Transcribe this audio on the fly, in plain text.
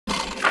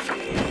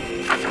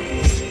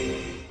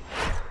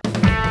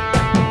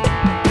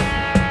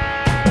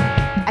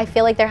I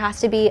feel like there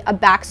has to be a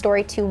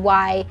backstory to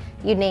why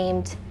you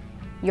named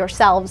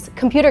yourselves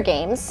computer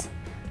games,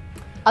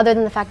 other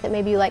than the fact that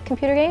maybe you like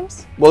computer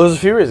games. Well, there's a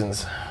few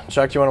reasons.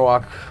 Chuck, do you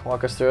want to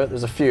walk us through it?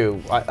 There's a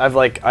few. I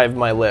have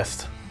my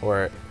list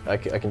where I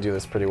can do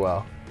this pretty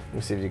well. Let me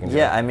see if you can do it.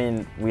 Yeah, I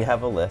mean, we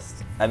have a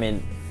list. I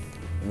mean,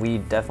 we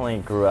definitely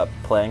grew up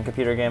playing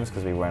computer games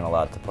because we weren't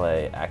allowed to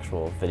play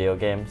actual video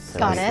games. So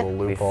Got it.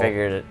 We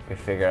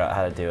figured out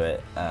how to do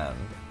it.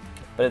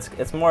 But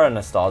it's more a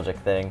nostalgic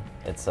thing.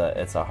 It's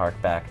a hark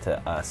back to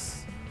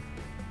us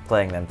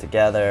playing them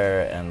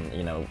together, and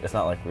you know, it's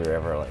not like we were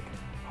ever like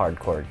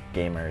hardcore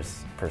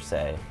gamers per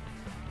se.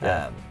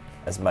 Yeah.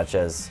 As much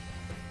as,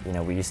 you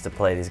know, we used to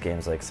play these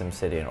games like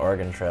SimCity and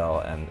Oregon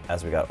Trail, and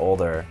as we got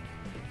older,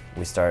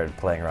 we started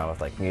playing around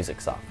with like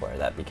music software.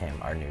 That became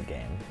our new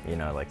game, you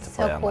know, like to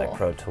play on like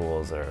Pro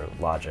Tools or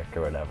Logic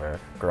or whatever,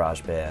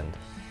 GarageBand,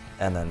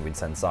 and then we'd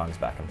send songs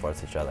back and forth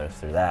to each other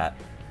through that.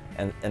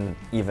 And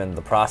even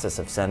the process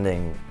of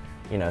sending,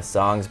 you know,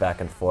 songs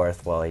back and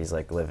forth while he's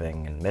like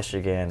living in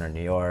Michigan or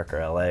New York or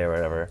LA or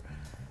whatever,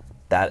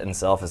 that in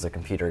itself is a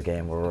computer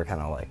game where we're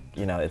kind of like,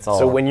 you know, it's all...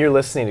 So when you're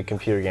listening to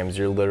computer games,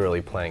 you're literally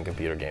playing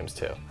computer games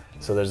too.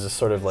 So there's this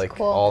sort of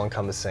like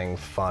all-encompassing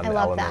fun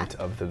element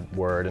of the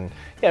word. And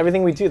yeah,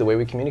 everything we do, the way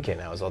we communicate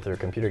now is all through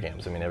computer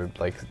games. I mean,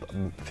 like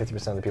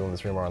 50% of the people in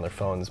this room are on their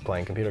phones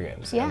playing computer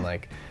games. Yeah. And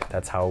like,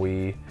 that's how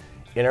we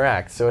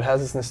interact. So it has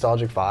this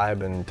nostalgic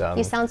vibe, and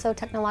you sound so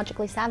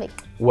technologically savvy.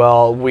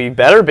 Well, we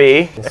better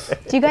be.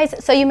 Do you guys,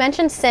 so you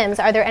mentioned Sims.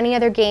 Are there any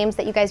other games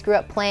that you guys grew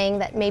up playing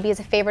that maybe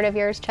is a favorite of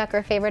yours, Chuck, or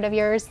a favorite of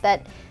yours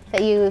that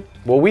you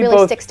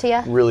really sticks to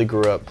you? Really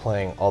grew up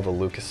playing all the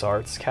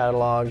LucasArts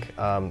catalog.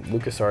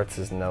 LucasArts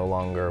is no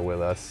longer with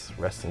us,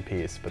 rest in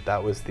peace, but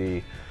that was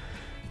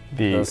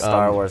those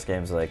Star Wars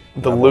games, like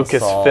the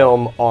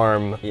Lucasfilm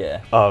arm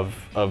of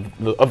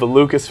the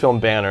Lucasfilm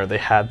banner. They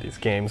had these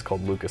games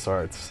called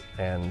LucasArts,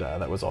 and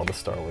that was all the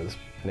Star Wars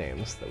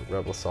names: the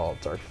Rebel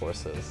Assault, Dark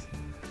Forces,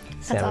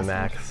 Sam and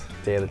Max,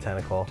 Day of the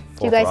Tentacle.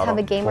 Do you guys have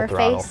a gamer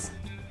face?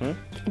 Do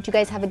you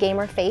guys have a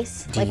gamer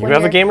face? Do you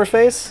have a gamer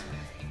face?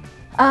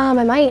 I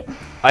might.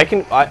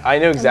 I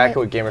know exactly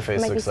what gamer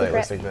face looks like. It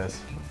looks like this.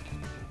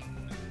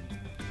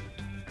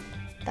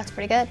 That's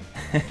pretty good.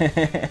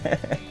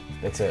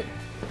 That's it.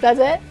 That's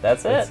it?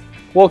 That's it.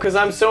 Well, because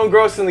I'm so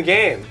engrossed in the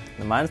game.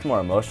 Mine's more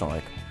emotional,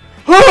 like...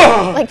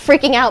 like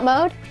freaking out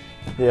mode?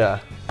 Yeah.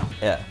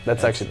 Yeah.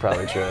 That's actually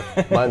probably true.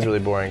 Mine's really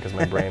boring because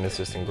my brain is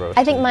just engrossed.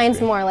 I think mine's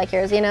more like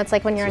yours. You know, it's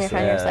like when you're on your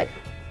phone, you're just like...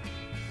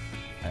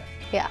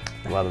 Yeah.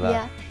 A lot of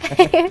that.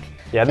 Yeah.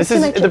 Yeah, this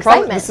is the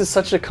problem. This is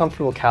such a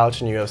comfortable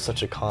couch, and you have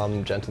such a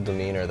calm, gentle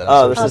demeanor that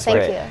I'm this is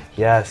like, thank you.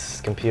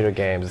 Yes, computer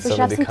games. It's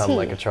suddenly become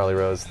like a Charlie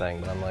Rose thing,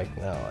 but I'm like,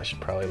 no, I should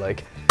probably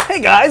like,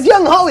 hey guys,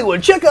 Young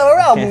Hollywood, check out our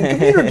album,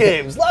 Computer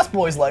Games, Lost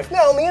Boys Life,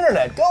 now on the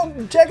internet. Go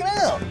check it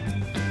out.